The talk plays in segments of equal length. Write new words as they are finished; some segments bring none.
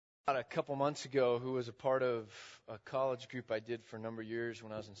A couple months ago who was a part of a college group I did for a number of years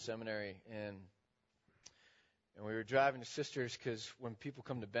when I was in seminary, and we were driving to Sisters because when people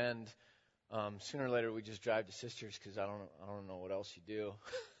come to Bend, sooner or later we just drive to Sisters because I don't know what else you do.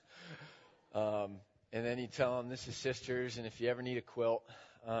 And then you tell them this is Sisters, and if you ever need a quilt,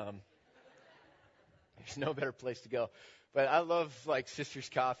 there's no better place to go. But I love like Sisters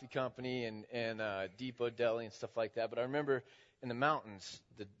Coffee Company and Depot Deli and stuff like that. But I remember in the mountains,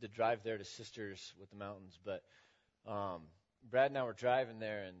 the drive there to Sisters with the mountains. But Brad and I were driving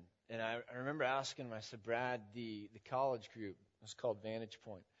there, and I remember asking him, I said, Brad, the college group, it's called Vantage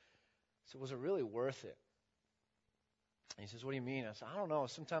Point. I said, was it really worth it? And he says, what do you mean? I said, I don't know.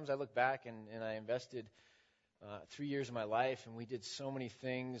 Sometimes I look back and I invested 3 years of my life, and we did so many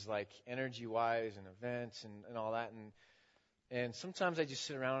things like energy-wise and events and all that. And sometimes I just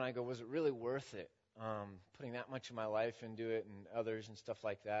sit around and I go, was it really worth it? Putting that much of my life into it and others and stuff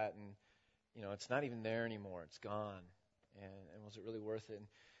like that. And, you know, it's not even there anymore. It's gone. And was it really worth it? And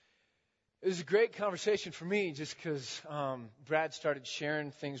it was a great conversation for me just because Brad started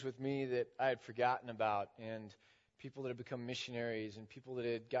sharing things with me that I had forgotten about, and people that had become missionaries and people that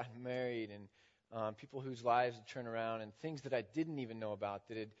had gotten married and people whose lives had turned around and things that I didn't even know about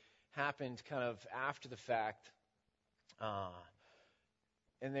that had happened kind of after the fact.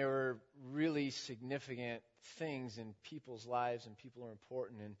 And they were really significant things in people's lives, and people are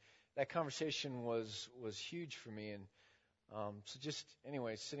important. And that conversation was huge for me. And so just,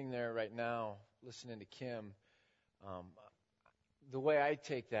 anyway, sitting there right now, listening to Kim, the way I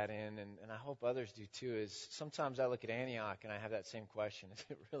take that in, and I hope others do too, is sometimes I look at Antioch and I have that same question. Is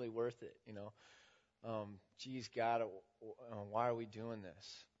it really worth it? You know, geez, God, why are we doing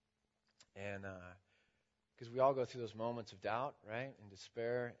this? And because we all go through those moments of doubt, right, and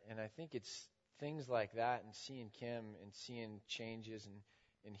despair. And I think it's things like that and seeing Kim and seeing changes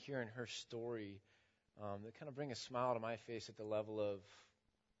and hearing her story that kind of bring a smile to my face at the level of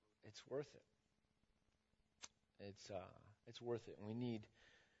it's worth it. It's worth it. And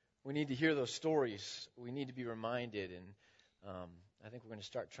we need to hear those stories. We need to be reminded. And I think we're going to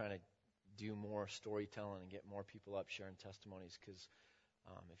start trying to do more storytelling and get more people up sharing testimonies because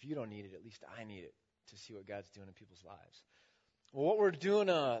if you don't need it, at least I need it to see what God's doing in people's lives. Well, what we're doing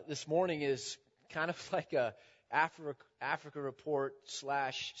this morning is kind of like a Africa report /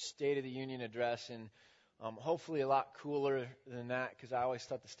 State of the Union address, and hopefully a lot cooler than that because I always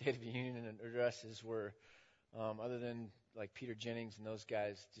thought the State of the Union addresses were, other than like Peter Jennings and those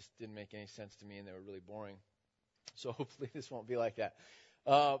guys, just didn't make any sense to me and they were really boring. So hopefully this won't be like that.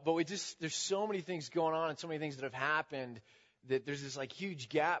 But there's so many things going on and so many things that have happened that there's this like huge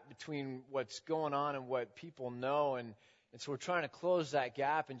gap between what's going on and what people know, and so we're trying to close that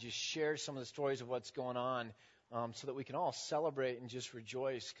gap and just share some of the stories of what's going on so that we can all celebrate and just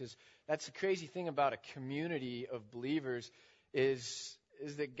rejoice, because that's the crazy thing about a community of believers is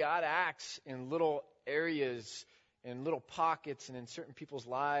that God acts in little areas, in little pockets, and in certain people's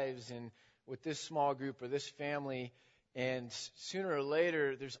lives, and with this small group or this family. And sooner or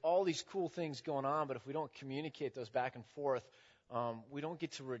later, there's all these cool things going on, but if we don't communicate those back and forth, we don't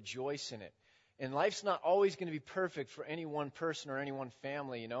get to rejoice in it. And life's not always going to be perfect for any one person or any one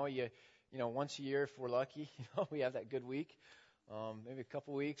family. You know, once a year, if we're lucky, we have that good week, maybe a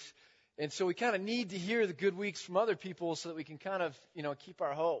couple weeks. And so we kind of need to hear the good weeks from other people so that we can kind of, keep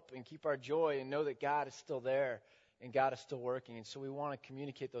our hope and keep our joy and know that God is still there and God is still working. And so we want to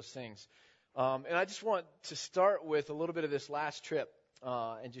communicate those things. And I just want to start with a little bit of this last trip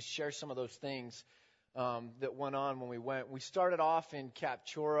and just share some of those things that went on when we went. We started off in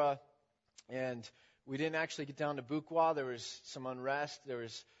Kapchora, and we didn't actually get down to Buqua. There was some unrest. There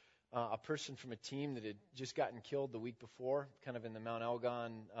was a person from a team that had just gotten killed the week before, kind of in the Mount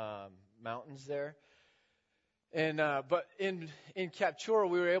Elgon mountains there. And but in Kapchora,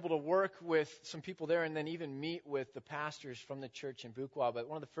 we were able to work with some people there and then even meet with the pastors from the church in Buqua. But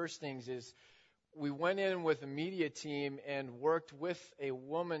one of the first things is we went in with a media team and worked with a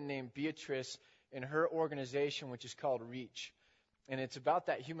woman named Beatrice in her organization, which is called REACH. And it's about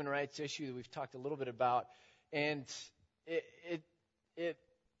that human rights issue that we've talked a little bit about. And it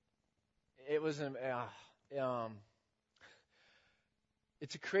was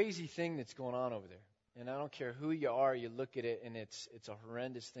it's a crazy thing that's going on over there. And I don't care who you are, you look at it, and it's a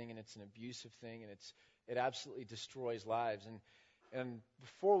horrendous thing, and it's an abusive thing, and it absolutely destroys lives. And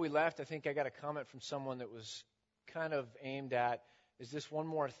before we left, I think I got a comment from someone that was kind of aimed at, is this one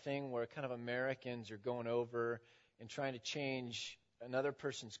more thing where kind of Americans are going over and trying to change another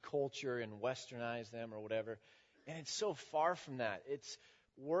person's culture and westernize them or whatever? And it's so far from that. It's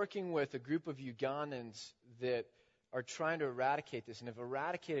working with a group of Ugandans that are trying to eradicate this and have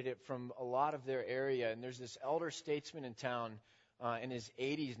eradicated it from a lot of their area. And there's this elder statesman in town in his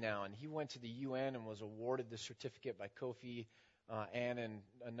 80s now, and he went to the UN and was awarded the certificate by Kofi Annan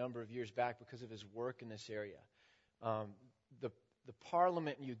a number of years back because of his work in this area. The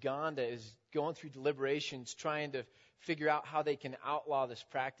parliament in Uganda is going through deliberations trying to figure out how they can outlaw this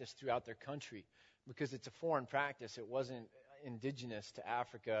practice throughout their country because it's a foreign practice. It wasn't indigenous to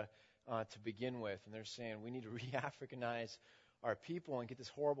Africa to begin with. And they're saying we need to re-Africanize our people and get this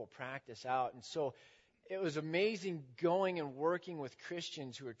horrible practice out. And so it was amazing going and working with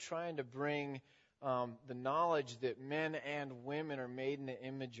Christians who are trying to bring the knowledge that men and women are made in the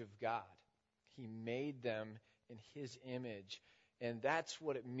image of God. He made them in His image. And that's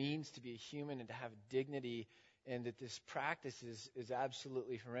what it means to be a human and to have dignity, and that this practice is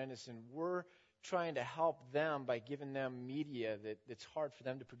absolutely horrendous. And we're trying to help them by giving them media that's hard for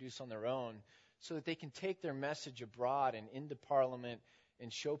them to produce on their own so that they can take their message abroad and into Parliament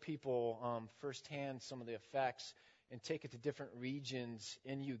and show people firsthand some of the effects and take it to different regions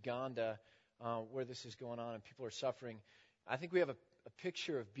in Uganda where this is going on and people are suffering. I think we have a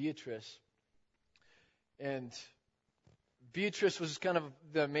picture of Beatrice. And Beatrice was kind of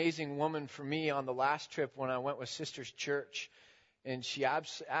the amazing woman for me on the last trip when I went with Sisters Church. And she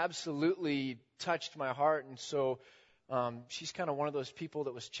absolutely touched my heart. And so she's kind of one of those people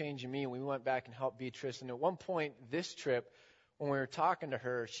that was changing me. And we went back and helped Beatrice. And at one point this trip, when we were talking to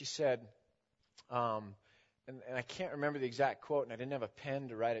her, she said, and I can't remember the exact quote, and I didn't have a pen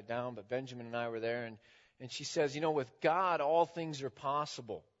to write it down, but Benjamin and I were there. And she says, with God, all things are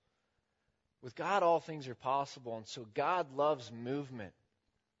possible. With God, all things are possible. And so God loves movement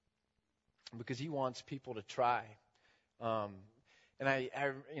because He wants people to try. And I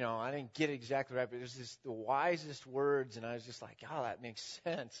didn't get it exactly right, but it was the wisest words, and I was just like, oh, that makes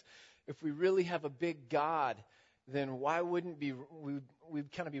sense. If we really have a big God, then why wouldn't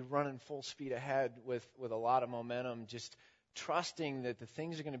we'd kind of be running full speed ahead with a lot of momentum, just trusting that the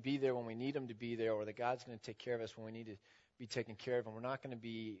things are going to be there when we need them to be there, or that God's going to take care of us when we need to be taken care of, and we're not going to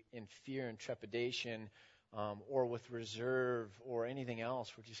be in fear and trepidation or with reserve or anything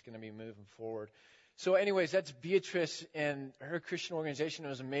else. We're just going to be moving forward. So anyways, that's Beatrice and her Christian organization. It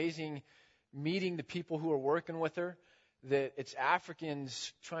was amazing meeting the people who are working with her, that it's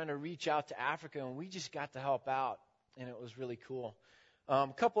Africans trying to reach out to Africa, and we just got to help out, and it was really cool. A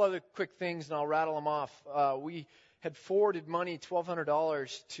couple other quick things, and I'll rattle them off. We had forwarded money,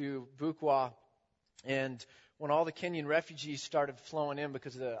 $1,200 to Bukwa, and when all the Kenyan refugees started flowing in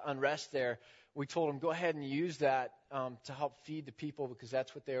because of the unrest there, we told them, go ahead and use that to help feed the people because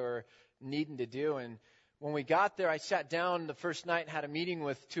that's what they were needing to do. And when we got there, I sat down the first night and had a meeting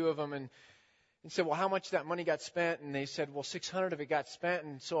with two of them and said, well, how much of that money got spent? And they said, well, 600 of it got spent.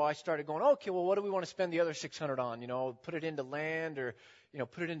 And so I started going, okay, well, what do we want to spend the other 600 on? Put it into land or,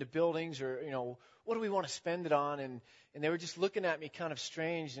 put it into buildings or, what do we want to spend it on? And they were just looking at me kind of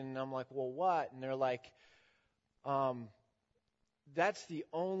strange. And I'm like, well, what? And they're like, that's the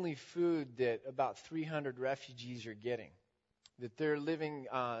only food that about 300 refugees are getting, that they're living,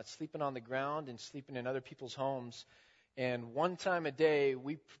 sleeping on the ground and sleeping in other people's homes. And one time a day,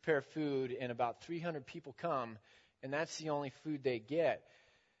 we prepare food, and about 300 people come, and that's the only food they get.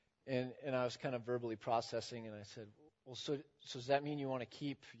 And I was kind of verbally processing, and I said, well, so does that mean you want to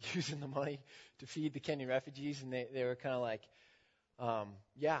keep using the money to feed the Kenyan refugees? And they were kind of like,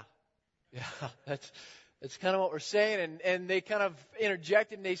 yeah, that's kind of what we're saying. And they kind of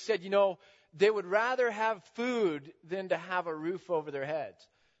interjected, and they said, they would rather have food than to have a roof over their heads.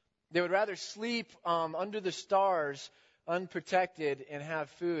 They would rather sleep under the stars unprotected and have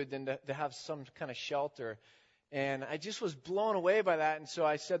food than to have some kind of shelter. And I just was blown away by that. And so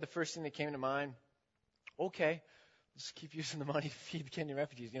I said the first thing that came to mind, okay, let's keep using the money to feed the Kenyan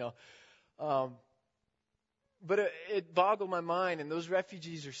refugees, But it boggled my mind, and those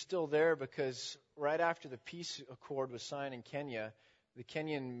refugees are still there because right after the peace accord was signed in Kenya, the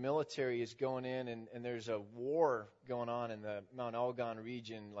Kenyan military is going in, and there's a war going on in the Mount Elgon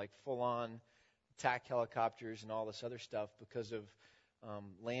region, like full-on attack helicopters and all this other stuff because of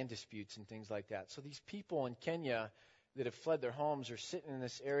land disputes and things like that. So these people in Kenya that have fled their homes are sitting in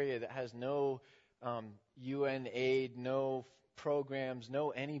this area that has no UN aid, no programs, no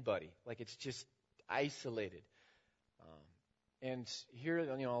anybody. Like it's just isolated. And here,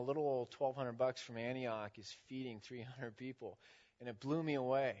 a little old $1,200 from Antioch is feeding 300 people. And it blew me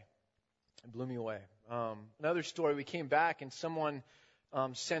away. Another story, we came back and someone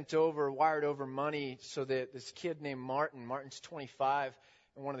wired over money so that this kid named Martin's 25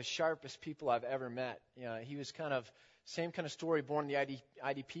 and one of the sharpest people I've ever met. He was same kind of story, born in the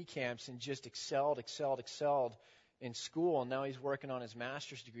IDP camps and just excelled. in school, and now he's working on his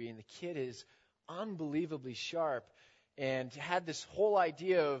master's degree, and the kid is unbelievably sharp and had this whole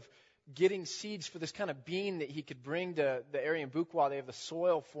idea of getting seeds for this kind of bean that he could bring to the area in Bukwah. They have the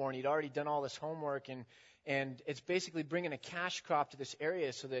soil for, and he'd already done all this homework, and it's basically bringing a cash crop to this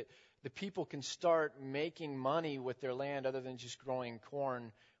area so that the people can start making money with their land other than just growing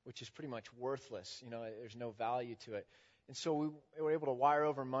corn, which is pretty much worthless. There's no value to it. And so we were able to wire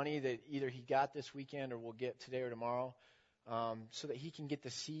over money that either he got this weekend or we'll get today or tomorrow, so that he can get the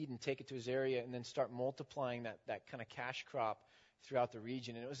seed and take it to his area and then start multiplying that kind of cash crop throughout the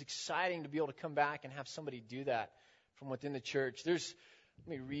region. And it was exciting to be able to come back and have somebody do that from within the church. Let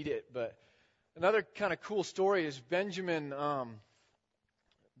me read it, but another kind of cool story is Benjamin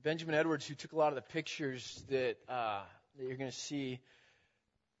Edwards, who took a lot of the pictures that you're going to see,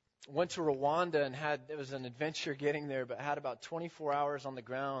 went to Rwanda and it was an adventure getting there, but had about 24 hours on the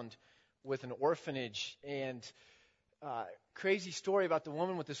ground with an orphanage. And crazy story about the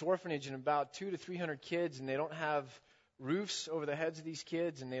woman with this orphanage and about 200 to 300 kids, and they don't have roofs over the heads of these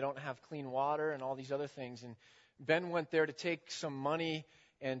kids, and they don't have clean water and all these other things. And Ben went there to take some money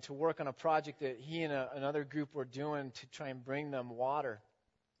and to work on a project that he and another group were doing to try and bring them water.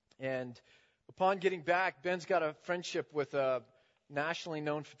 And upon getting back, Ben's got a friendship with a nationally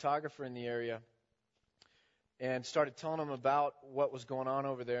known photographer in the area and started telling him about what was going on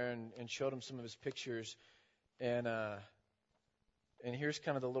over there and showed him some of his pictures. And here's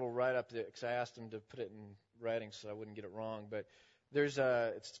kind of the little write-up, because I asked him to put it in writing so I wouldn't get it wrong. But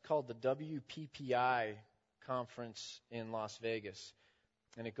it's called the WPPI conference in Las Vegas.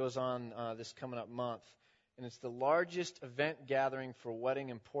 And it goes on this coming up month. And it's the largest event gathering for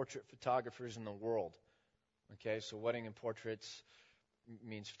wedding and portrait photographers in the world. Okay, so wedding and portraits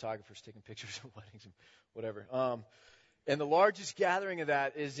means photographers taking pictures of weddings and whatever. And the largest gathering of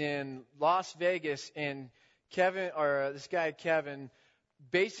that is in Las Vegas. And this guy Kevin,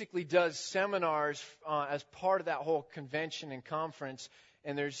 basically does seminars as part of that whole convention and conference.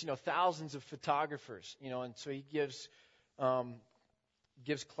 And there's thousands of photographers, and so he gives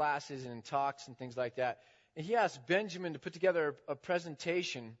classes and talks and things like that. And he asked Benjamin to put together a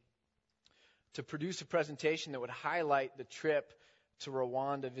presentation, to produce a presentation that would highlight the trip to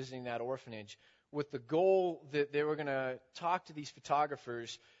Rwanda, visiting that orphanage, with the goal that they were going to talk to these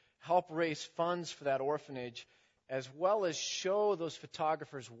photographers, help raise funds for that orphanage, as well as show those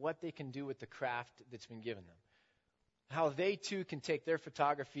photographers what they can do with the craft that's been given them. How they too can take their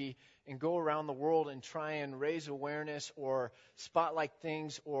photography and go around the world and try and raise awareness or spotlight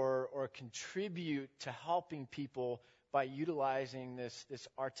things or contribute to helping people by utilizing this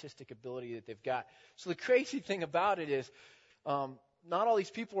artistic ability that they've got. So the crazy thing about it is not all these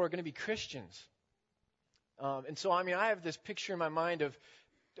people are going to be Christians. And so, I have this picture in my mind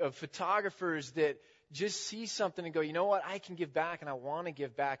of photographers that just see something and go, you know what, I can give back and I want to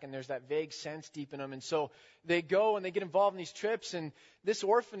give back. And there's that vague sense deep in them. And so they go and they get involved in these trips. And this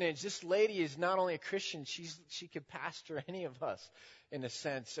orphanage, this lady is not only a Christian, she could pastor any of us in a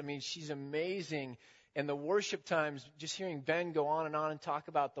sense. She's amazing. And the worship times, just hearing Ben go on and talk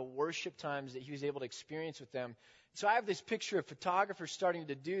about the worship times that he was able to experience with them. So I have this picture of photographers starting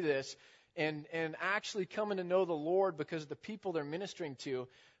to do this and actually coming to know the Lord because of the people they're ministering to,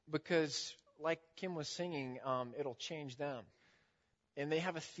 because like Kim was singing, it'll change them. And they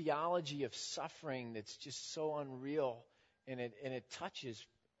have a theology of suffering that's just so unreal, and it touches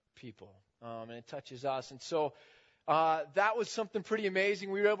people, and it touches us. And so that was something pretty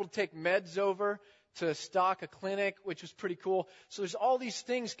amazing. We were able to take meds over to stock a clinic, which was pretty cool. So there's all these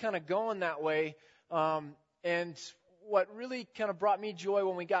things kind of going that way. And what really kind of brought me joy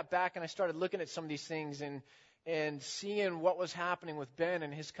when we got back and I started looking at some of these things and seeing what was happening with Ben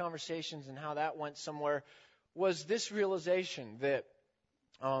and his conversations and how that went somewhere was this realization that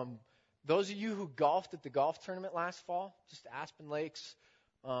those of you who golfed at the golf tournament last fall, just Aspen Lakes,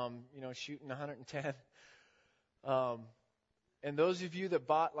 shooting 110, and those of you that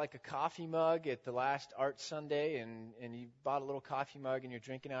bought like a coffee mug at the last Art Sunday and you bought a little coffee mug and you're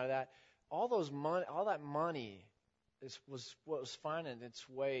drinking out of that, all that money was what was finding its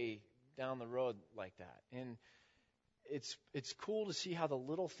way down the road like that. And it's cool to see how the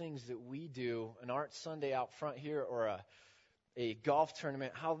little things that we do, an Art Sunday out front here or a golf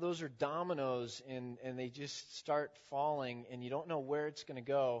tournament, how those are dominoes and they just start falling and you don't know where it's going to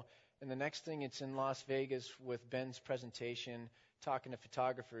go. And the next thing, it's in Las Vegas with Ben's presentation, talking to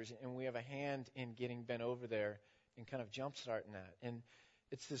photographers, and we have a hand in getting Ben over there and kind of jump-starting that. And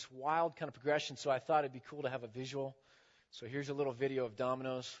it's this wild kind of progression, so I thought it'd be cool to have a visual. So here's a little video of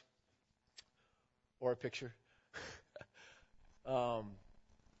dominoes, or a picture. There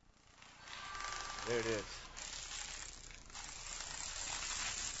it is.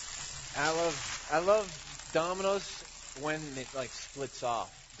 I love Domino's when it like splits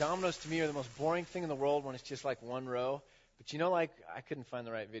off. Domino's to me are the most boring thing in the world when it's just like one row. But like I couldn't find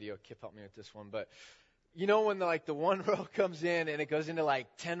the right video. Kip helped me with this one. But when the one row comes in and it goes into like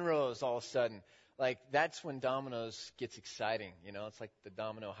 10 rows all of a sudden, like that's when Domino's gets exciting. It's like the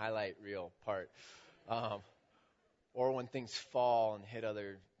domino highlight reel part. Or when things fall and hit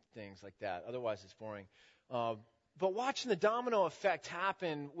other things like that. Otherwise, it's boring. But watching the domino effect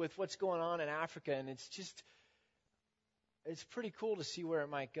happen with what's going on in Africa, and it's pretty cool to see where it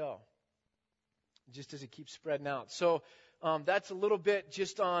might go, just as it keeps spreading out. So that's a little bit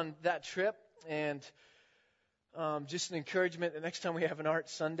just on that trip, and just an encouragement. The next time we have an Art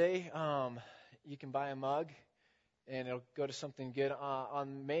Sunday, you can buy a mug, and it'll go to something good.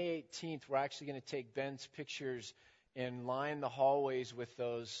 On May 18th, we're actually going to take Ben's pictures and line the hallways with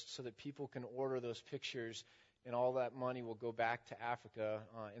those so that people can order those pictures, and all that money will go back to Africa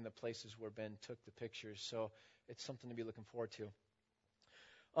in the places where Ben took the pictures. So it's something to be looking forward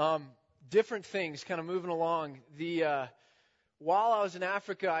to. Different things, kind of moving along. While I was in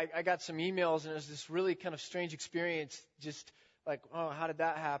Africa, I got some emails, and it was this really kind of strange experience, just like, how did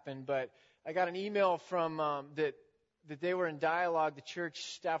that happen? But I got an email from that they were in dialogue, the church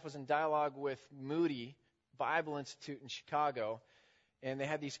staff was in dialogue with Moody Bible Institute in Chicago, and they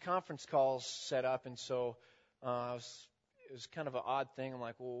had these conference calls set up, and so it was kind of an odd thing. I'm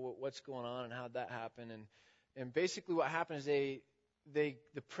like, well, what's going on, and how'd that happen? And basically what happened is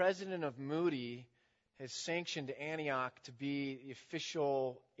the president of Moody has sanctioned Antioch to be the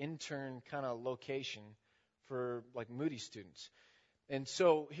official intern kind of location for like Moody students. And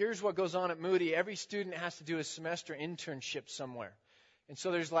so here's what goes on at Moody. Every student has to do a semester internship somewhere. And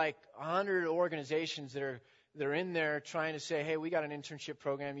so there's like 100 organizations that are in there trying to say, hey, we got an internship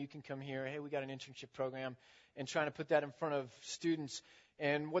program, you can come here. Hey, we got an internship program, and trying to put that in front of students.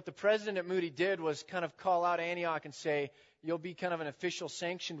 And what the president at Moody did was kind of call out Antioch and say, you'll be kind of an official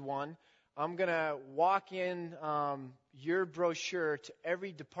sanctioned one. I'm going to walk in your brochure to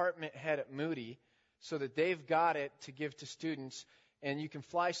every department head at Moody so that they've got it to give to students. And you can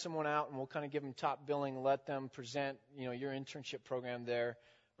fly someone out, and we'll kind of give them top billing, let them present, your internship program there,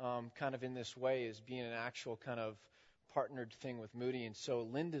 kind of in this way as being an actual kind of partnered thing with Moody. And so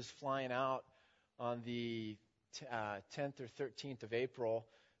Linda's flying out on the 10th or 13th of April.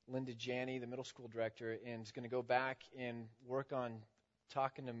 Linda Janney, the middle school director, and is going to go back and work on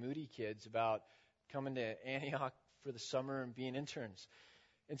talking to Moody kids about coming to Antioch for the summer and being interns.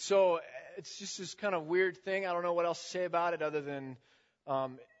 And so it's just this kind of weird thing. I don't know what else to say about it other than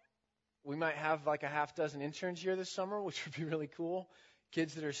we might have like a half dozen interns here this summer, which would be really cool.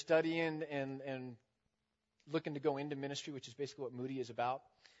 Kids that are studying and looking to go into ministry, which is basically what Moody is about.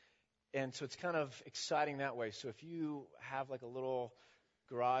 And so it's kind of exciting that way. So if you have like a little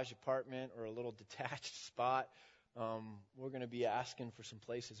garage apartment or a little detached spot, we're going to be asking for some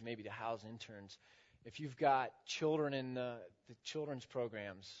places maybe to house interns. If you've got children in the children's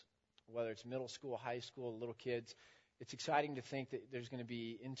programs, whether it's middle school, high school, little kids, it's exciting to think that there's going to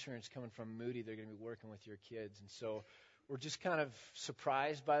be interns coming from Moody. They're going to be working with your kids. And so we're just kind of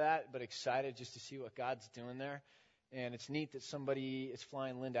surprised by that, but excited just to see what God's doing there. And it's neat that somebody is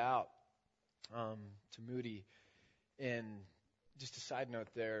flying Linda out to Moody. And just a side note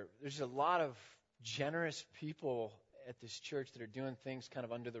there's a lot of generous people at this church that are doing things kind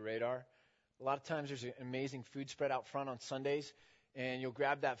of under the radar. A lot of times there's an amazing food spread out front on Sundays, and you'll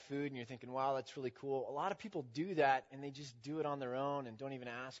grab that food and you're thinking, wow, that's really cool. A lot of people do that, and they just do it on their own and don't even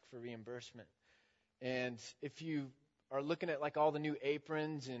ask for reimbursement. And if you are looking at like all the new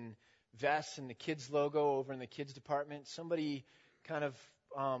aprons and vests and the kids logo over in the kids department, somebody kind of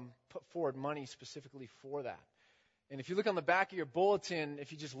put forward money specifically for that. And if you look on the back of your bulletin,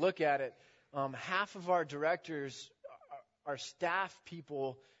 if you just look at it, half of our directors are staff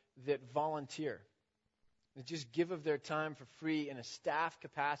people that volunteer. They just give of their time for free in a staff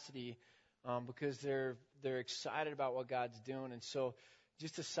capacity because they're excited about what God's doing. And so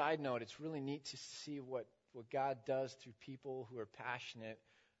just a side note, it's really neat to see what God does through people who are passionate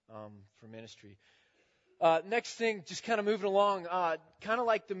for ministry. Next thing, just kind of moving along, kind of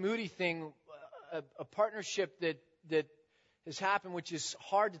like the Moody thing, a partnership that has happened, which is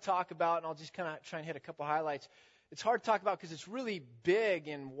hard to talk about, and I'll just kind of try and hit a couple highlights. It's hard to talk about because it's really big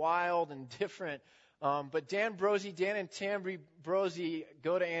and wild and different. But Dan and Tambry Brosey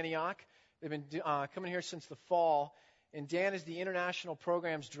go to Antioch. They've been coming here since the fall. And Dan is the International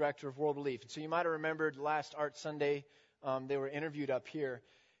Programs Director of World Relief. And so you might have remembered last Art Sunday, they were interviewed up here.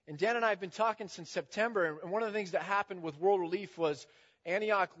 And Dan and I have been talking since September. And one of the things that happened with World Relief was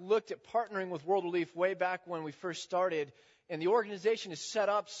Antioch looked at partnering with World Relief way back when we first started. And the organization is set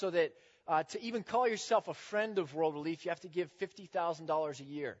up so that to even call yourself a friend of World Relief, you have to give $50,000 a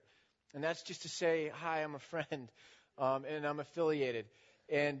year. And that's just to say, hi, I'm a friend, and I'm affiliated.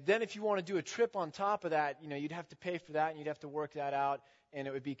 And then if you want to do a trip on top of that, you'd have to pay for that, and you'd have to work that out, and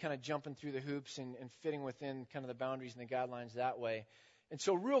it would be kind of jumping through the hoops and fitting within kind of the boundaries and the guidelines that way. And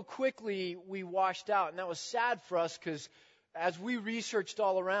so real quickly, we washed out, and that was sad for us because as we researched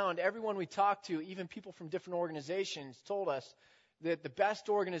all around, everyone we talked to, even people from different organizations, told us that the best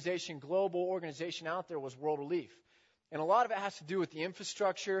organization, global organization out there was World Relief. And a lot of it has to do with the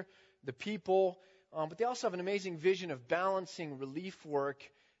infrastructure, the people, but they also have an amazing vision of balancing relief work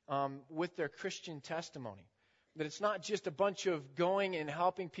with their Christian testimony. That it's not just a bunch of going and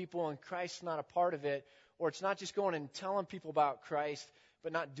helping people and Christ's not a part of it, or it's not just going and telling people about Christ,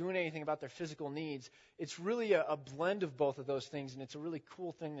 but not doing anything about their physical needs. It's really a blend of both of those things, and it's a really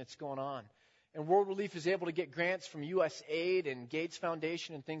cool thing that's going on. And World Relief is able to get grants from USAID and Gates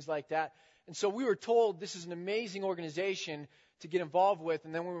Foundation and things like that. And so we were told this is an amazing organization to get involved with,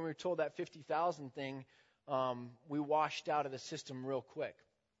 and then when we were told that 50,000 thing, we washed out of the system real quick,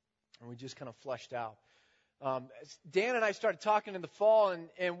 and we just kind of flushed out. Dan and I started talking in the fall,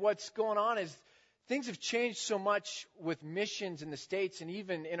 and what's going on is things have changed so much with missions in the States and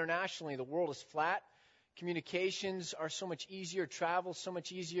even internationally. The world is flat. Communications are so much easier. Travel is so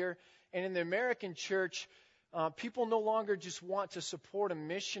much easier. And in the American church, people no longer just want to support a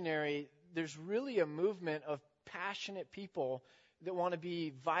missionary. There's really a movement of passionate people that want to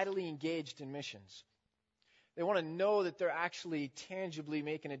be vitally engaged in missions. They want to know that they're actually tangibly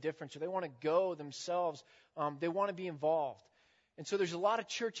making a difference, or they want to go themselves. They want to be involved. And so there's a lot of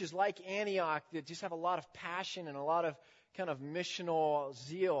churches like Antioch that just have a lot of passion and a lot of kind of missional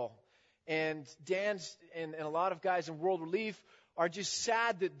zeal. And Dan's and a lot of guys in World Relief are just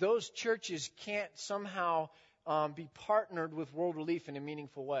sad that those churches can't somehow be partnered with World Relief in a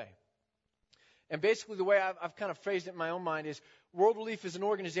meaningful way. And basically the way I've kind of phrased it in my own mind is World Relief is an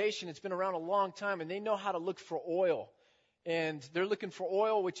organization that's been around a long time, and they know how to look for oil. And they're looking for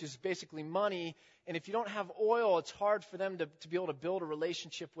oil, which is basically money. And if you don't have oil, it's hard for them to be able to build a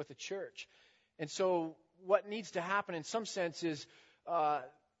relationship with a church. And so what needs to happen in some sense is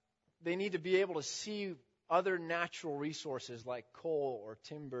they need to be able to see other natural resources like coal or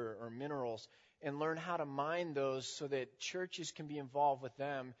timber or minerals and learn how to mine those so that churches can be involved with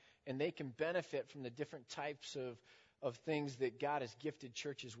them and they can benefit from the different types of things that God has gifted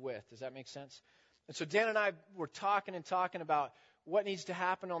churches with. Does that make sense? And so Dan and I were talking about what needs to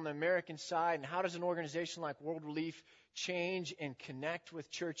happen on the American side and how does an organization like World Relief change and connect with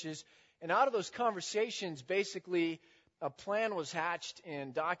churches. And out of those conversations, basically, a plan was hatched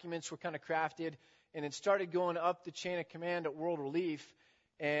and documents were kind of crafted, and it started going up the chain of command at World Relief.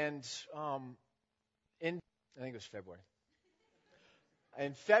 And I think it was February.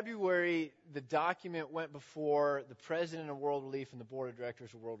 In February, the document went before the president of World Relief and the board of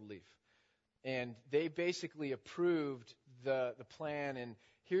directors of World Relief. And they basically approved the plan. And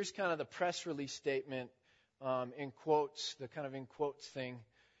here's kind of the press release statement in quotes, the kind of in quotes thing.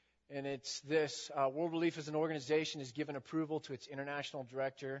 And it's this: World Relief as an organization has given approval to its international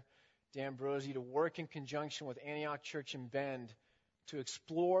director, Dan Brosey, to work in conjunction with Antioch Church in Bend to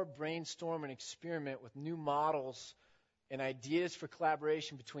explore, brainstorm, and experiment with new models and ideas for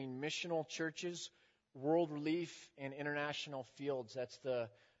collaboration between missional churches, World Relief, and international fields. That's the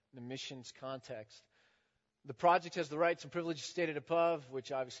missions context. The project has the rights and privileges stated above,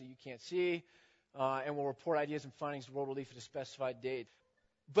 which obviously you can't see, and will report ideas and findings to World Relief at a specified date.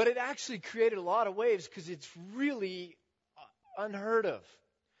 But it actually created a lot of waves because it's really unheard of.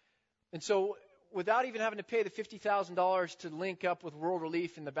 And so without even having to pay the $50,000 to link up with World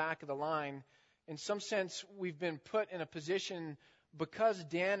Relief in the back of the line, in some sense we've been put in a position, because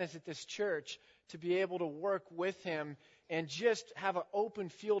Dan is at this church, to be able to work with him and just have an open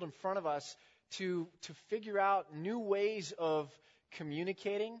field in front of us to figure out new ways of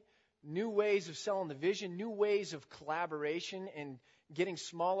communicating, new ways of selling the vision, new ways of collaboration and getting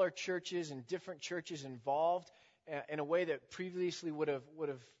smaller churches and different churches involved in a way that previously would have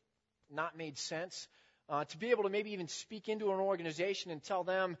not made sense. To be able to maybe even speak into an organization and tell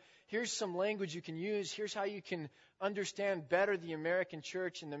them, here's some language you can use, here's how you can understand better the American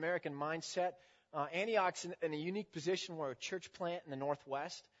church and the American mindset. Antioch's in a unique position. We're a church plant in the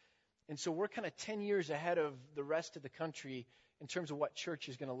Northwest. And so we're kind of 10 years ahead of the rest of the country in terms of what church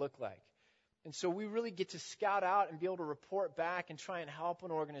is going to look like. And so we really get to scout out and be able to report back and try and help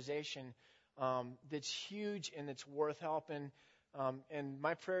an organization that's huge and that's worth helping. And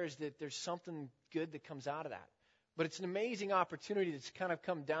my prayer is that there's something good that comes out of that. But it's an amazing opportunity that's kind of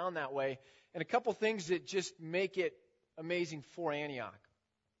come down that way. And a couple things that just make it amazing for Antioch.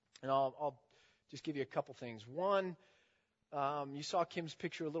 And I'll just give you a couple things. One, you saw Kim's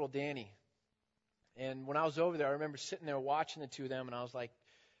picture of little Danny. And when I was over there, I remember sitting there watching the two of them, and I was like,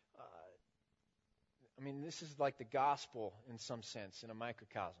 this is like the gospel in some sense, in a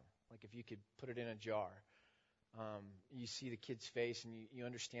microcosm. Like if you could put it in a jar. You see the kid's face, and you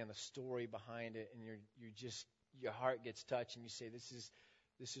understand the story behind it, and your heart gets touched, and you say, this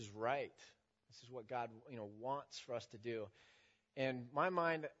is right. This is what God, wants for us to do. And my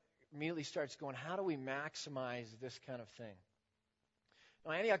mind immediately starts going, how do we maximize this kind of thing?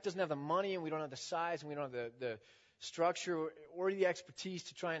 Now, Antioch doesn't have the money, and we don't have the size, and we don't have the structure or the expertise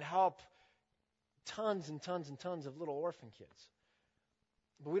to try and help tons and tons and tons of little orphan kids.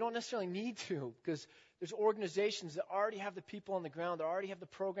 But we don't necessarily need to, because there's organizations that already have the people on the ground, that already have the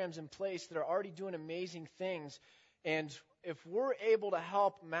programs in place, that are already doing amazing things. And if we're able to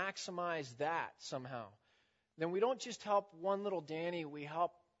help maximize that somehow, then we don't just help one little Danny, we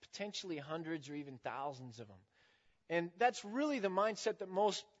help potentially hundreds or even thousands of them. And that's really the mindset that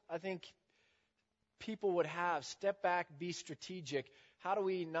most, I think, people would have. Step back, be strategic. How do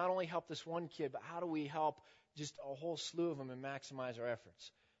we not only help this one kid, but how do we help just a whole slew of them and maximize our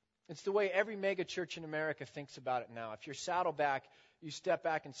efforts? It's the way every mega church in America thinks about it now. If you're Saddleback, you step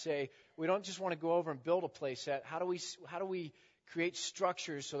back and say, we don't just want to go over and build a play set. How do we create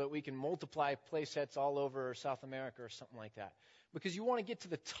structures so that we can multiply play sets all over South America or something like that? Because you want to get to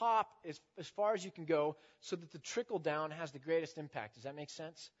the top as far as you can go so that the trickle down has the greatest impact. Does that make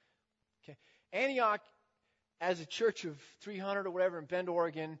sense? Okay. Antioch, as a church of 300 or whatever in Bend,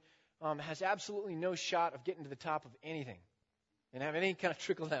 Oregon, has absolutely no shot of getting to the top of anything and have any kind of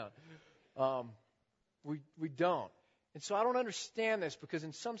trickle down. We don't. And so I don't understand this, because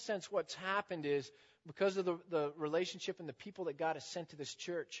in some sense what's happened is, because of the relationship and the people that God has sent to this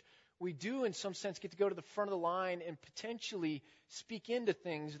church, we do in some sense get to go to the front of the line and potentially speak into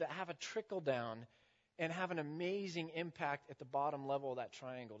things that have a trickle down and have an amazing impact at the bottom level of that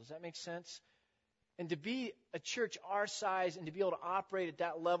triangle. Does that make sense? And to be a church our size and to be able to operate at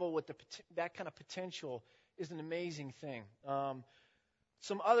that level with that kind of potential is an amazing thing.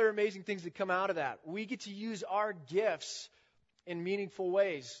 Some other amazing things that come out of that. We get to use our gifts in meaningful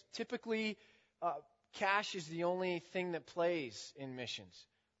ways. Typically, cash is the only thing that plays in missions.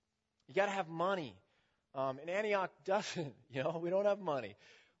 You got to have money. And Antioch doesn't. We don't have money.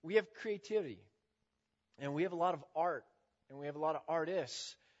 We have creativity. And we have a lot of art. And we have a lot of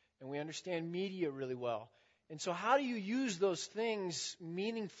artists. And we understand media really well. And so how do you use those things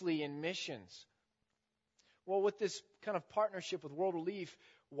meaningfully in missions? Well, with this kind of partnership with World Relief,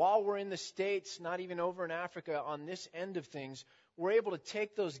 while we're in the States, not even over in Africa, on this end of things, we're able to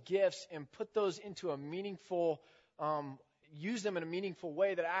take those gifts and put those into a meaningful, use them in a meaningful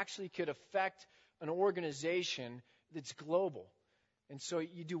way that actually could affect an organization that's global. And so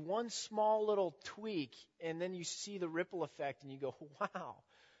you do one small little tweak, and then you see the ripple effect, and you go, wow.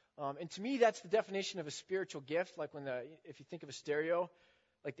 And to me, that's the definition of a spiritual gift. Like if you think of a stereo,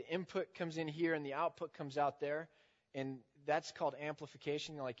 like the input comes in here and the output comes out there, and that's called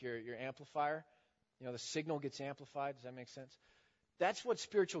amplification, like your amplifier. The signal gets amplified. Does that make sense? That's what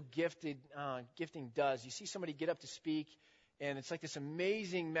spiritual gifting does. You see somebody get up to speak, and it's like this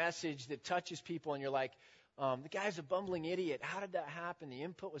amazing message that touches people, and you're like, the guy's a bumbling idiot. How did that happen? The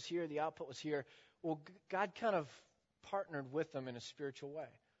input was here, the output was here. Well, God kind of partnered with them in a spiritual way.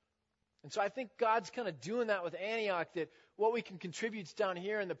 And so I think God's kind of doing that with Antioch, that what we can contribute is down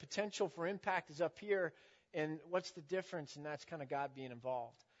here and the potential for impact is up here. And what's the difference? And that's kind of God being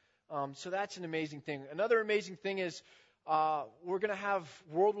involved. So that's an amazing thing. Another amazing thing is we're going to have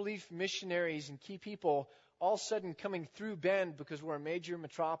World Relief missionaries and key people all of a sudden coming through Bend, because we're a major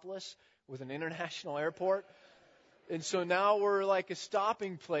metropolis with an international airport. And so now we're like a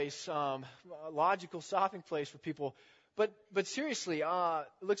stopping place, a logical stopping place for people. But seriously, it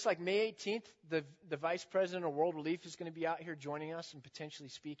looks like May 18th, the Vice President of World Relief is going to be out here joining us and potentially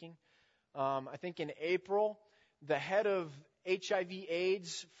speaking. I think in April, the head of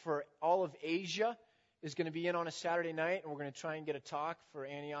HIV/AIDS for all of Asia is going to be in on a Saturday night, and we're going to try and get a talk for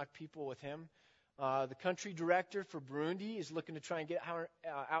Antioch people with him. The country director for Burundi is looking to try and get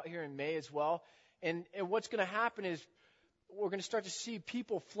out here in May as well. And what's going to happen is we're going to start to see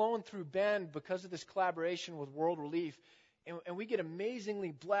people flowing through Bend because of this collaboration with World Relief. And we get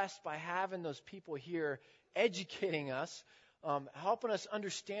amazingly blessed by having those people here educating us, helping us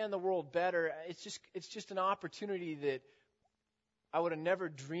understand the world better. It's just an opportunity that I would have never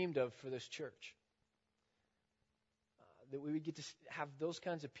dreamed of for this church. That we would get to have those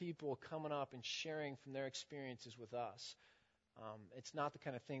kinds of people coming up and sharing from their experiences with us. It's not the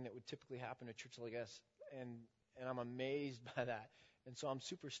kind of thing that would typically happen at a church like us. And I'm amazed by that. And so I'm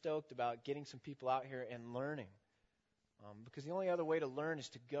super stoked about getting some people out here and learning. Because the only other way to learn is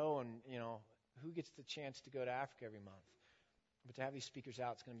to go and, who gets the chance to go to Africa every month? But to have these speakers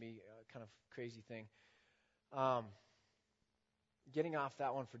out, it's going to be a kind of crazy thing. Getting off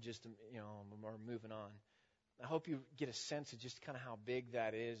that one for just, or moving on. I hope you get a sense of just kind of how big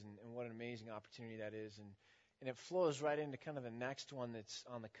that is and what an amazing opportunity that is. And it flows right into kind of the next one that's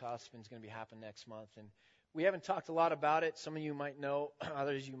on the cusp and is going to be happening next month. And we haven't talked a lot about it. Some of you might know,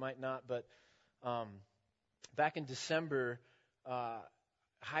 others you might not. But back in December,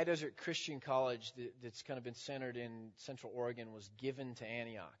 High Desert Christian College that's kind of been centered in Central Oregon was given to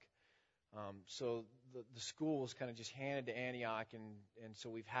Antioch. So the school was kind of just handed to Antioch, and so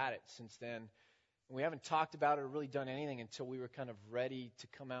we've had it since then. And we haven't talked about it or really done anything until we were kind of ready to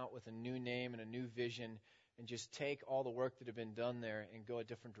come out with a new name and a new vision and just take all the work that had been done there and go a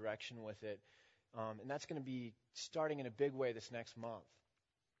different direction with it. And that's going to be starting in a big way this next month.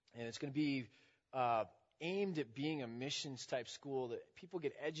 And it's going to be aimed at being a missions-type school that people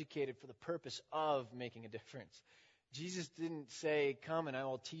get educated for the purpose of making a difference. Jesus didn't say, come and I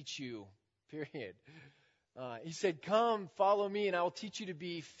will teach you, period. He said, come, follow me, and I will teach you to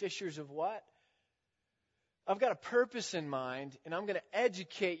be fishers of what? I've got a purpose in mind, and I'm going to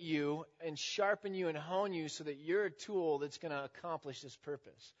educate you and sharpen you and hone you so that you're a tool that's going to accomplish this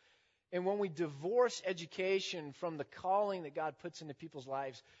purpose. And when we divorce education from the calling that God puts into people's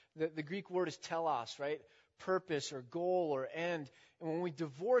lives, the Greek word is telos, right? Purpose or goal or end. And when we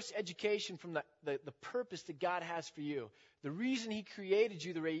divorce education from the purpose that God has for you, the reason He created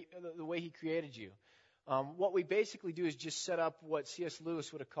you the way He created you, what we basically do is just set up what C.S.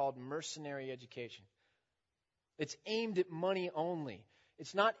 Lewis would have called mercenary education. It's aimed at money only.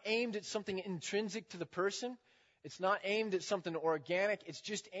 It's not aimed at something intrinsic to the person. It's not aimed at something organic. It's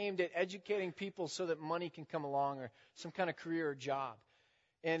just aimed at educating people so that money can come along or some kind of career or job.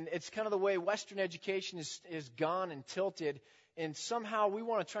 And it's kind of the way Western education is gone and tilted. And somehow we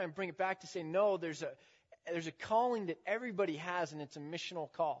want to try and bring it back to say, no, there's a calling that everybody has, and it's a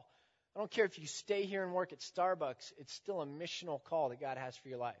missional call. I don't care if you stay here and work at Starbucks. It's still a missional call that God has for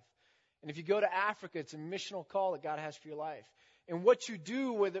your life. And if you go to Africa, it's a missional call that God has for your life. And what you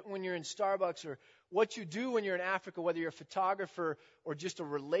do with it when you're in Starbucks, or what you do when you're in Africa, whether you're a photographer or just a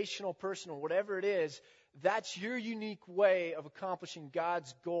relational person or whatever it is, that's your unique way of accomplishing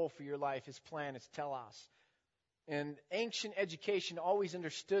God's goal for your life, His plan, His telos. And ancient education always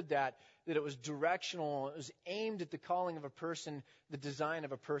understood that it was directional, it was aimed at the calling of a person, the design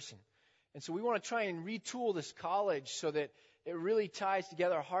of a person. And so we want to try and retool this college so that it really ties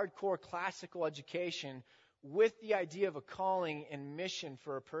together hardcore classical education with the idea of a calling and mission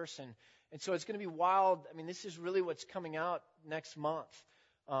for a person. And so it's going to be wild. I mean, this is really what's coming out next month.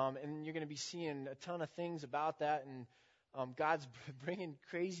 And you're going to be seeing a ton of things about that. And God's bringing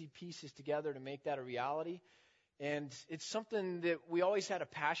crazy pieces together to make that a reality. And it's something that we always had a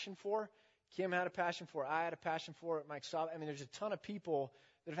passion for. Kim had a passion for. I had a passion for it. Mike saw it. I mean, there's a ton of people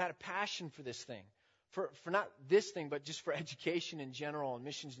that have had a passion for this thing. For not this thing, but just for education in general and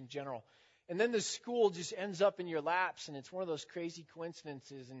missions in general. And then the school just ends up in your laps, and it's one of those crazy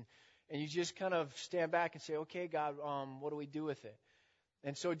coincidences. And you just kind of stand back and say, okay, God, what do we do with it?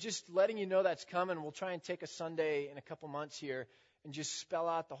 And so just letting you know that's coming. We'll try and take a Sunday in a couple months here and just spell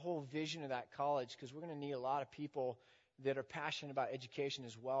out the whole vision of that college, because we're going to need a lot of people that are passionate about education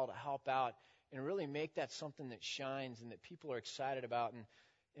as well to help out and really make that something that shines and that people are excited about. And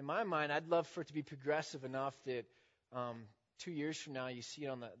in my mind, I'd love for it to be progressive enough that 2 years from now you see it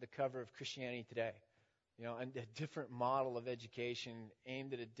on the cover of Christianity Today. And a different model of education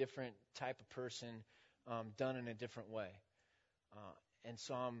aimed at a different type of person, done in a different way. And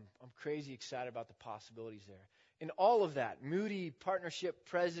so I'm crazy excited about the possibilities there. And all of that, Moody Partnership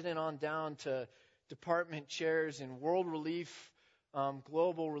President on down to department chairs and World Relief,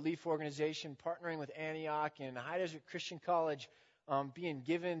 Global Relief Organization, partnering with Antioch and High Desert Christian College, being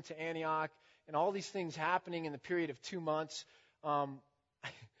given to Antioch, and all these things happening in the period of 2 months. I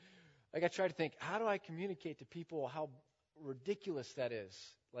tried to think, how do I communicate to people how ridiculous that is?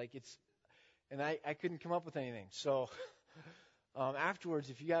 And I couldn't come up with anything. So afterwards,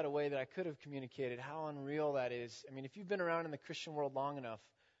 if you had a way that I could have communicated how unreal that is, I mean, if you've been around in the Christian world long enough,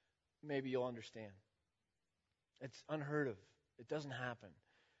 maybe you'll understand. It's unheard of. It doesn't happen.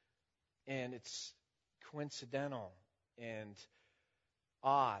 And it's coincidental and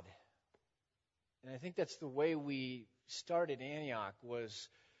odd. And I think that's the way we started Antioch, was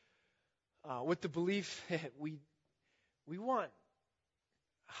with the belief that we want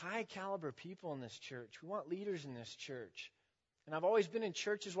high caliber people in this church. We want leaders in this church. And I've always been in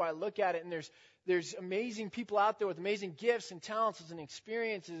churches where I look at it and there's amazing people out there with amazing gifts and talents and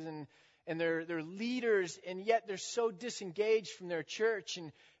experiences and they're leaders, and yet they're so disengaged from their church.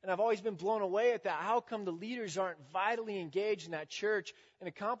 And I've always been blown away at that. How come the leaders aren't vitally engaged in that church and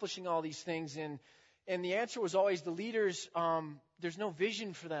accomplishing all these things? And the answer was always the leaders, there's no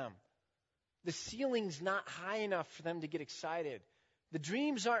vision for them. The ceiling's not high enough for them to get excited. The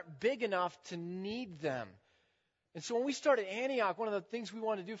dreams aren't big enough to need them. And so when we started Antioch, one of the things we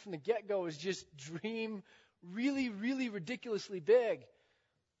wanted to do from the get-go is just dream really, really ridiculously big.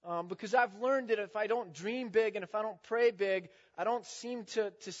 Because I've learned that if I don't dream big and if I don't pray big, I don't seem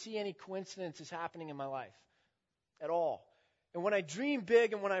to see any coincidences happening in my life at all. And when I dream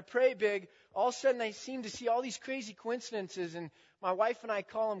big and when I pray big, all of a sudden I seem to see all these crazy coincidences. And my wife and I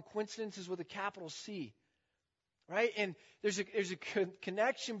call them coincidences with a capital C. Right? And there's a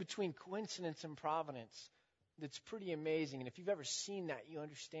connection between coincidence and providence that's pretty amazing. And if you've ever seen that, you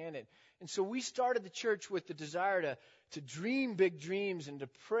understand it. And so we started the church with the desire to dream big dreams and to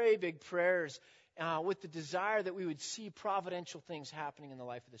pray big prayers with the desire that we would see providential things happening in the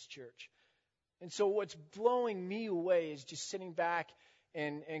life of this church. And so what's blowing me away is just sitting back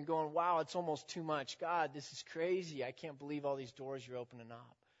and going, wow, it's almost too much. God, this is crazy. I can't believe all these doors you're opening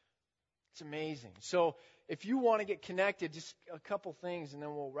up. It's amazing. So if you want to get connected, just a couple things and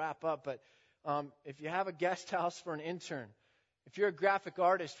then we'll wrap up. But if you have a guest house for an intern, if you're a graphic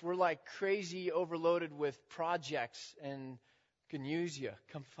artist, we're like crazy overloaded with projects and can use you.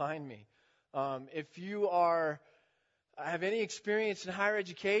 Come find me. If you have any experience in higher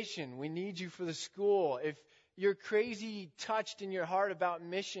education, we need you for the school. If you're crazy touched in your heart about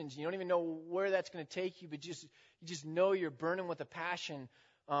missions, you don't even know where that's going to take you, but you just know you're burning with a passion,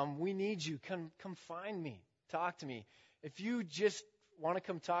 we need you. Come find me. Talk to me. If you just want to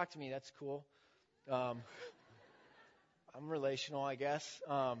come talk to me, that's cool. I'm relational, I guess.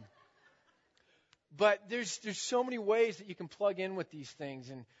 But there's so many ways that you can plug in with these things.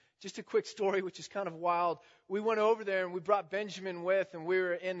 And just a quick story, which is kind of wild. We went over there and we brought Benjamin with, and we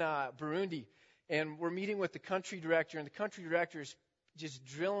were in Burundi. And we're meeting with the country director, and the country director is just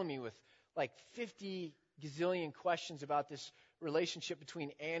drilling me with like 50 gazillion questions about this relationship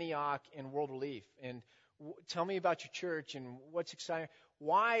between Antioch and World Relief. And tell me about your church and what's exciting.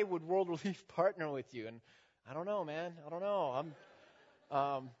 Why would World Relief partner with you? And I don't know, man. I don't know.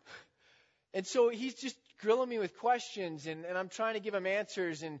 And so he's just grilling me with questions, and I'm trying to give him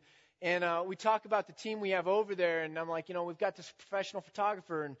answers. And we talk about the team we have over there, and I'm like, we've got this professional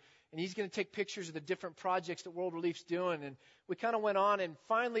photographer, and he's going to take pictures of the different projects that World Relief's doing. And we kind of went on, and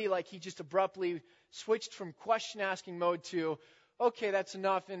finally, like, he just abruptly switched from question-asking mode to, okay, that's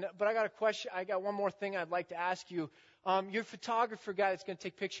enough. But I got a question. I got one more thing I'd like to ask you. Your photographer guy that's going to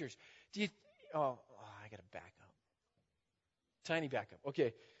take pictures. I got to back up. Tiny backup.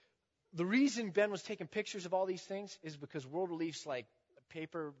 Okay. The reason Ben was taking pictures of all these things is because World Relief's like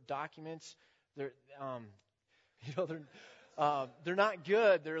paper documents. They're not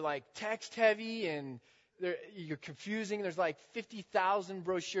good. They're like text heavy and you're confusing. There's like 50,000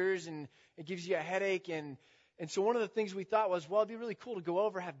 brochures and it gives you a headache. And so one of the things we thought was, well, it'd be really cool to go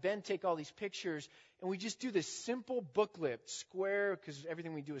over, have Ben take all these pictures, and we just do this simple booklet, square, because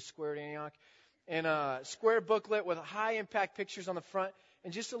everything we do is square at Antioch, and a square booklet with high impact pictures on the front,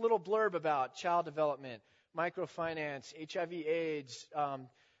 and just a little blurb about child development, microfinance, HIV/AIDS,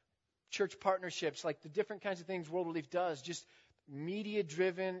 church partnerships, like the different kinds of things World Relief does, just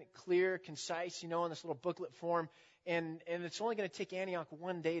media-driven, clear, concise, in this little booklet form. And it's only going to take Antioch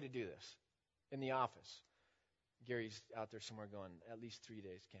one day to do this in the office. Gary's out there somewhere going, at least 3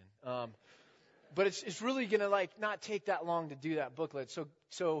 days, Ken. But it's really going to not take that long to do that booklet.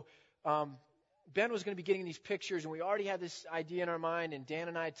 So Ben was going to be getting these pictures, and we already had this idea in our mind, and Dan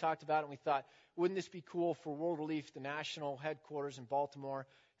and I had talked about it, and we thought, wouldn't this be cool for World Relief, the national headquarters in Baltimore,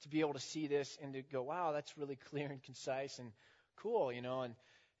 to be able to see this and to go, wow, that's really clear and concise and cool, And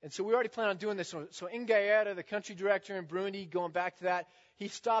so we already plan on doing this. So Ngaeta, the country director in Burundi, going back to that, he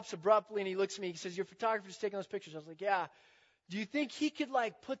stops abruptly and he looks at me. He says, your photographer's taking those pictures. I was like, yeah. Do you think he could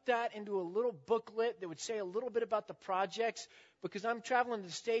put that into a little booklet that would say a little bit about the projects? Because I'm traveling to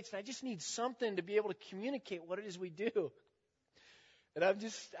the States and I just need something to be able to communicate what it is we do. And I'm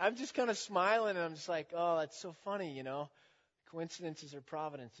just kind of smiling, and I'm just like, oh, that's so funny, Coincidences or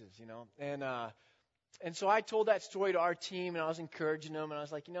providences, And so I told that story to our team, and I was encouraging them, and I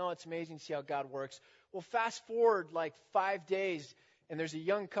was like, it's amazing to see how God works. Well, fast forward 5 days, and there's a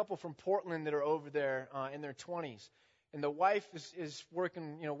young couple from Portland that are over there in their 20s. And the wife is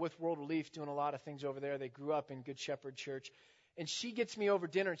working, with World Relief, doing a lot of things over there. They grew up in Good Shepherd Church. And she gets me over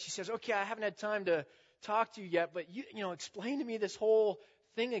dinner, and she says, okay, I haven't had time to talked to you yet, but explain to me this whole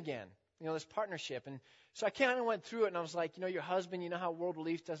thing again, this partnership. And so I kind of went through it, and I was like, your husband, how World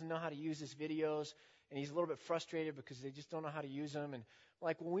Relief doesn't know how to use his videos, and he's a little bit frustrated because they just don't know how to use them. And I'm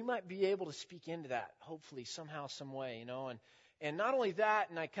like, well, we might be able to speak into that, hopefully, somehow, some way, And not only that,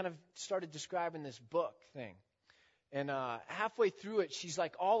 and I kind of started describing this book thing. And halfway through it, she's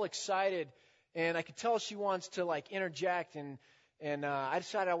like all excited, and I could tell she wants to like interject. And I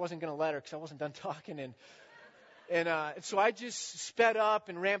decided I wasn't going to let her because I wasn't done talking. And so I just sped up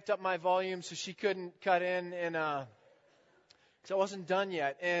and ramped up my volume so she couldn't cut in, and because I wasn't done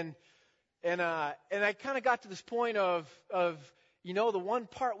yet. And I kind of got to this point of the one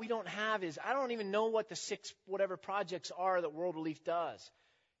part we don't have is I don't even know what the 6 whatever projects are that World Relief does.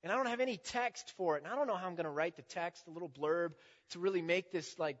 And I don't have any text for it. And I don't know how I'm going to write the text, the little blurb, to really make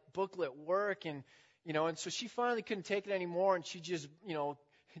this like booklet work. And so she finally couldn't take it anymore. And she just,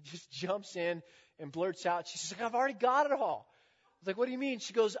 just jumps in and blurts out. She's like, I've already got it all. I was like, what do you mean?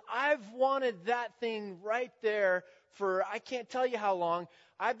 She goes, I've wanted that thing right there for I can't tell you how long.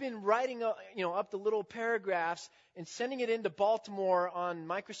 I've been writing, up the little paragraphs and sending it into Baltimore on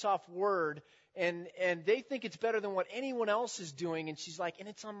Microsoft Word. And they think it's better than what anyone else is doing. And she's like, and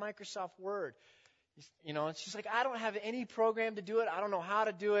it's on Microsoft Word. And she's like, I don't have any program to do it. I don't know how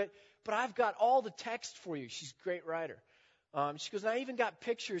to do it, but I've got all the text for you. She's a great writer. She goes, and I even got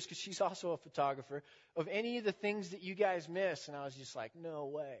pictures, because she's also a photographer, of any of the things that you guys miss. And I was just like, no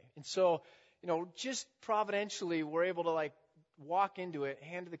way. And so, just providentially, we're able to like walk into it,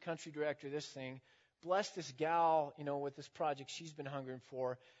 hand to the country director this thing, bless this gal, with this project she's been hungering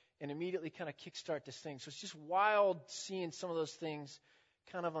for, and immediately kind of kickstart this thing. So it's just wild seeing some of those things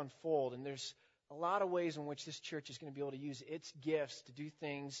kind of unfold. And there's a lot of ways in which this church is going to be able to use its gifts to do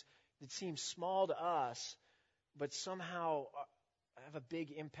things that seem small to us, but somehow have a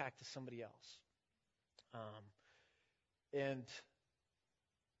big impact to somebody else. And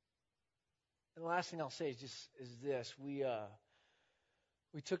the last thing I'll say is this. We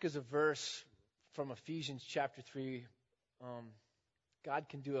took as a verse from Ephesians chapter 3, God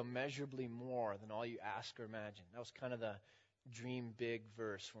can do immeasurably more than all you ask or imagine. That was kind of the dream big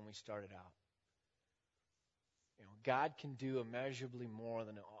verse when we started out. God can do immeasurably more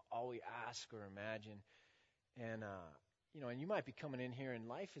than all we ask or imagine. And, and you might be coming in here and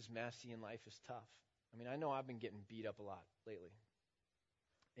life is messy and life is tough. I mean, I know I've been getting beat up a lot lately.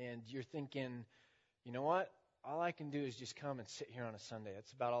 And you're thinking, you know what? All I can do is just come and sit here on a Sunday.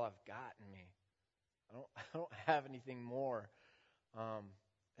 That's about all I've got in me. I don't have anything more.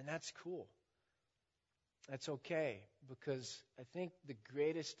 And that's cool. That's okay, because I think the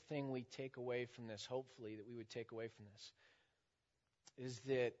greatest thing we take away from this, hopefully that we would take away from this, is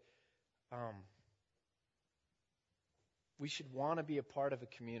that we should want to be a part of a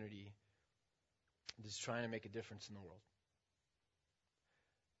community that's trying to make a difference in the world.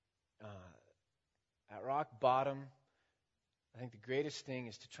 At rock bottom, I think the greatest thing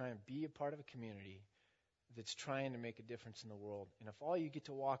is to try and be a part of a community that's trying to make a difference in the world. And if all you get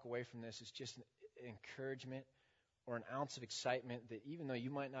to walk away from this is just an encouragement or an ounce of excitement that even though you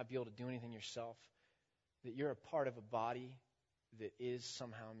might not be able to do anything yourself, that you're a part of a body that is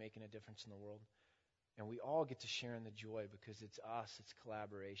somehow making a difference in the world. And we all get to share in the joy because it's us, it's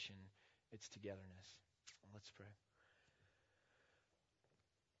collaboration, it's togetherness. Well, let's pray.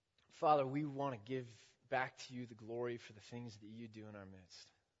 Father, we want to give back to you the glory for the things that you do in our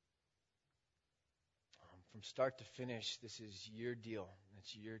midst. From start to finish, this is your deal.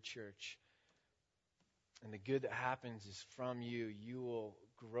 It's your church. And the good that happens is from you. You will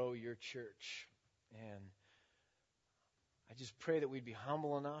grow your church. And I just pray that we'd be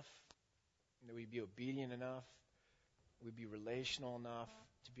humble enough, that we'd be obedient enough, we'd be relational enough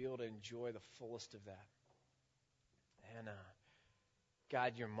to be able to enjoy the fullest of that. And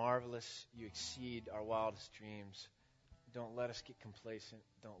God, you're marvelous. You exceed our wildest dreams. Don't let us get complacent.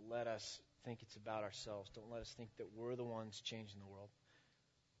 Don't let us think it's about ourselves. Don't let us think that we're the ones changing the world.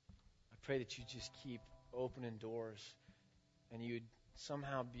 I pray that you just keep opening doors and you'd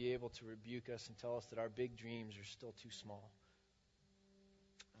somehow be able to rebuke us and tell us that our big dreams are still too small.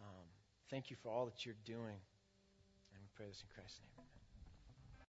 Thank you for all that you're doing. And we pray this in Christ's name.